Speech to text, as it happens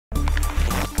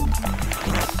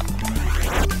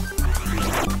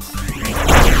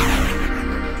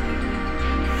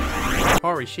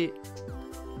Holy shit.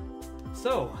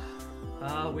 So,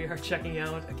 we are checking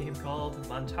out a game called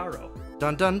Montaro.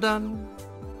 Dun dun dun.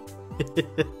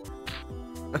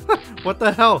 What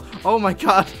the hell? Oh my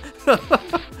god.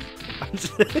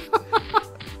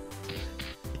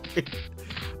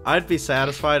 I'd be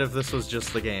satisfied if this was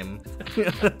just the game.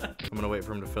 I'm gonna wait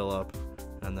for him to fill up,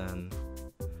 and then...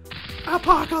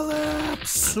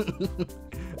 Apocalypse!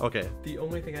 Okay. The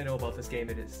only thing I know about this game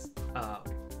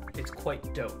it's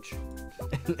quite Doge.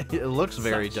 It looks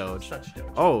very Doge. Such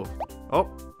Doge. Oh. Oh.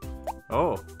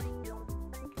 Oh.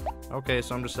 Okay,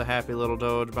 so I'm just a happy little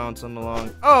Doge bouncing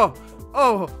along. Oh!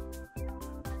 Oh!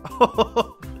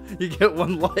 Oh! You get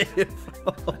one life.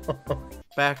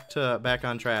 Back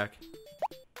on track.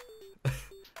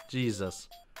 Jesus.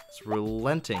 It's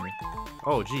relenting.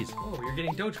 Oh, jeez. Oh, you're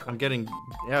getting Dogecoin. I'm getting,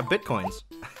 yeah, bitcoins.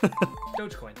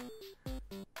 Dogecoin.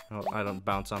 Oh, I don't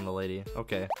bounce on the lady.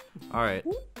 Okay. Alright.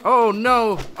 Oh,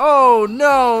 no! Oh,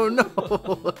 no! No!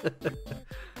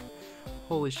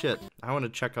 Holy shit. I want to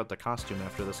check out the costume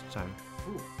after this time.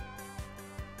 Ooh.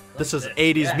 This is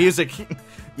 80s music.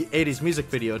 80s music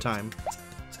video time.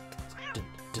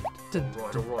 Alright. This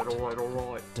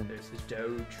is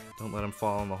Doge. Don't let him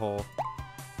fall in the hole.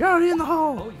 You're already in the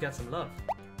hole! Oh, you got some love.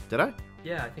 Did I?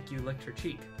 Yeah, I think you licked her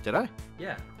cheek. Did I?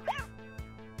 Yeah.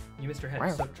 You missed her head, Wow.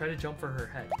 so try to jump for her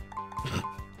head.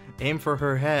 Aim for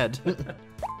her head.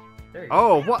 There you go.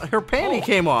 Oh, what? Her panty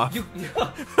came off.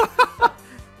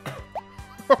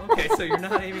 Okay, so you're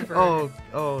not aiming for her head.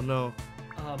 Oh no.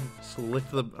 So So lick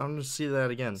the... I'm gonna see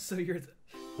that again. So you're...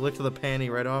 Licked the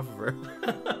panty right off of her.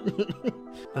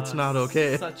 That's not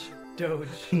okay. Such Doge.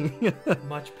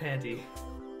 Much panty.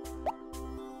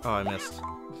 Oh, I missed.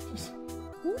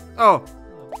 Oh!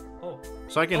 Oh.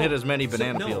 So I can hit as many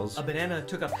banana no, peels. A banana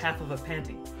took up half of a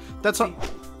panty. That's how...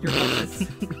 Your health is...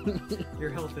 Your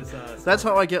health is, That's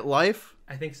how I get life?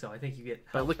 I think so. I think you get...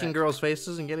 By licking back. girls'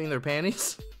 faces and getting their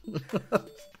panties?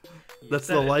 That's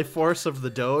said the it. life force of the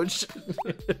Doge?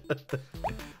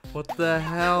 What the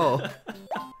hell?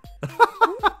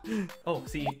 Oh,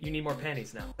 see, you need more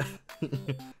panties now.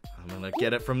 I'm gonna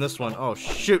get it from this one. Oh,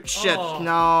 shoot, shit, Oh.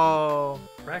 no!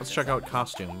 Practice. Let's check out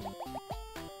costume.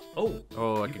 Oh.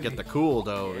 Oh, I could get the cool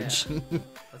Doge. Yeah.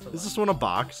 Is this one a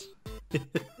box? It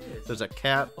is. There's a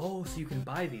cat. Oh, so you can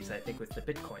buy these, I think, with the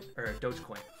Bitcoin, or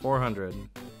Dogecoin. 400.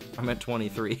 I'm at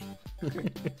 23. Doge Would be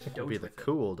the with it.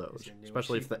 cool Is Doge. your new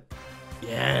Especially if the... achievement.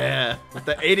 Yeah! With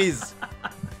the 80s!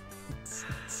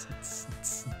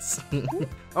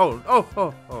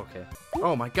 Oh, okay.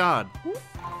 Oh my god!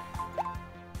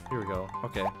 Here we go.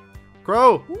 Okay.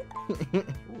 Crow!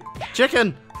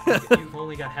 Chicken! You've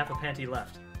only got half a panty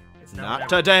left. It's now or Not never.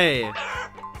 today!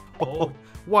 Oh.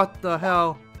 What the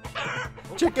hell?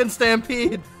 Chicken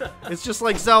Stampede! It's just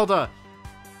like Zelda!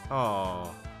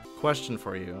 Oh. Question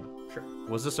for you. Sure.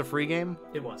 Was this a free game?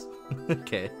 It was.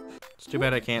 Okay. It's too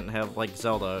bad I can't have, like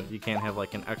Zelda, you can't have,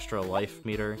 like, an extra life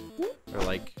meter. Or,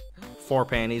 like, 4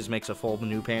 panties makes a full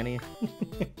new panty.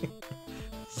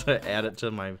 So I add it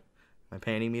to my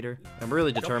panty meter. I'm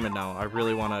really determined now. I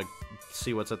really want to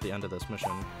see what's at the end of this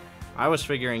mission. I was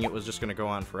figuring it was just going to go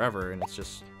on forever, and it's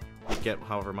just, you get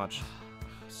however much.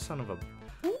 Son of a...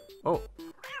 Oh.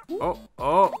 Oh,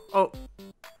 oh, oh.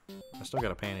 I still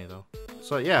got a panty, though.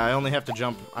 So, yeah, I only have to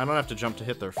jump. I don't have to jump to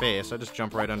hit their face. I just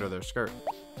jump right under their skirt.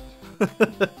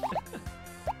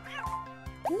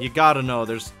 You gotta know,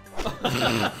 there's...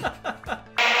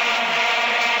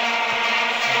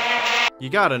 You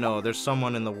gotta know, there's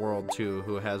someone in the world, too,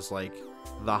 who has, like,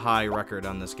 the high record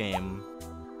on this game.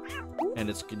 And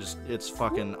it's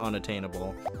fucking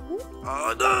unattainable.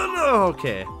 Oh, no!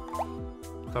 Okay.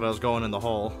 Thought I was going in the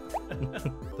hole.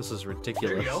 This is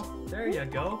ridiculous. There you go. There you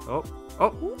go. Oh,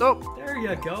 oh, oh! There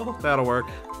you go. That'll work.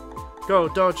 Go,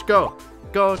 Doge, go!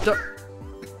 Go, Doge!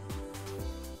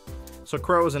 So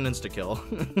Crow is an insta-kill.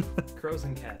 Crows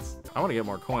and cats. I want to get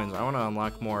more coins. I want to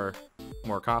unlock more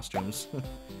costumes.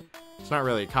 It's not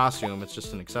really a costume, it's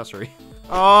just an accessory.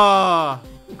 Ah!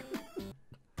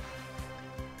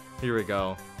 Here we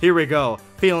go. Here we go.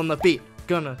 Feeling the beat.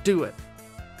 Gonna do it.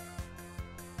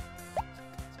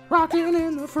 Rocking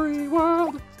in the free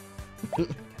world.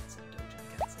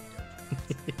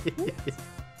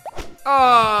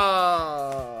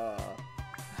 Ah!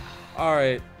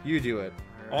 Alright, you do it.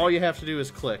 All you have to do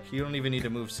is click. You don't even need to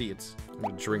move seats. I'm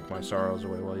gonna drink my sorrows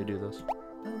away while you do this.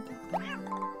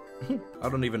 I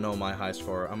don't even know my high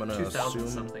score. I'm gonna 2000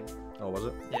 assume... something. Oh, was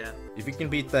it? Yeah. If you can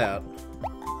beat that,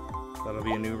 that'll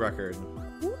be a new record.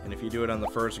 And if you do it on the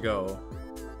first go,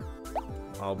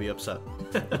 I'll be upset.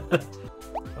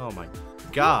 Oh my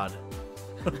god.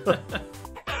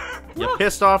 You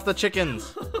pissed off the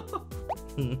chickens.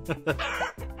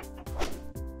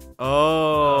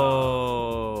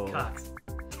 Oh. Cox.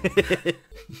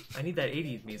 I need that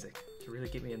 80s music to really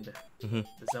get me into the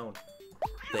zone.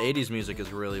 The 80s music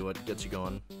is really what gets you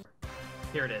going.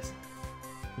 Here it is.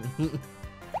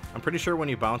 I'm pretty sure when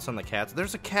you bounce on the cats, there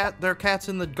are cats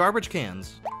in the garbage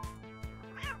cans.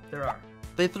 There are.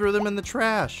 They threw them in the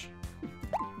trash.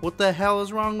 What the hell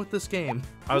is wrong with this game?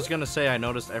 I was gonna say I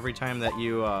noticed every time that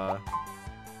you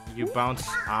bounce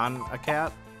on a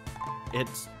cat,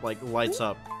 it's like lights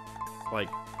up, like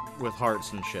with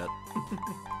hearts and shit.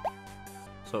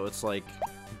 So it's like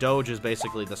Doge is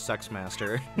basically the sex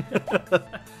master.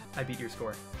 I beat your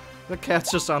score. The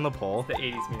cat's just on the pole. The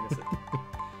 80s music.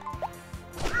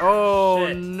 Oh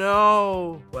Shit.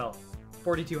 no! Well,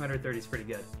 4,230 is pretty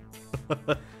good.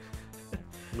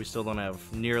 We still don't have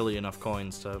nearly enough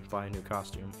coins to buy a new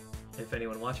costume. If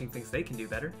anyone watching thinks they can do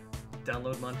better,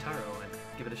 download Montaro and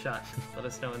give it a shot. Let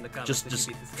us know in the comments if Just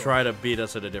you beat the score. try to beat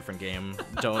us at a different game.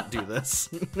 Don't do this.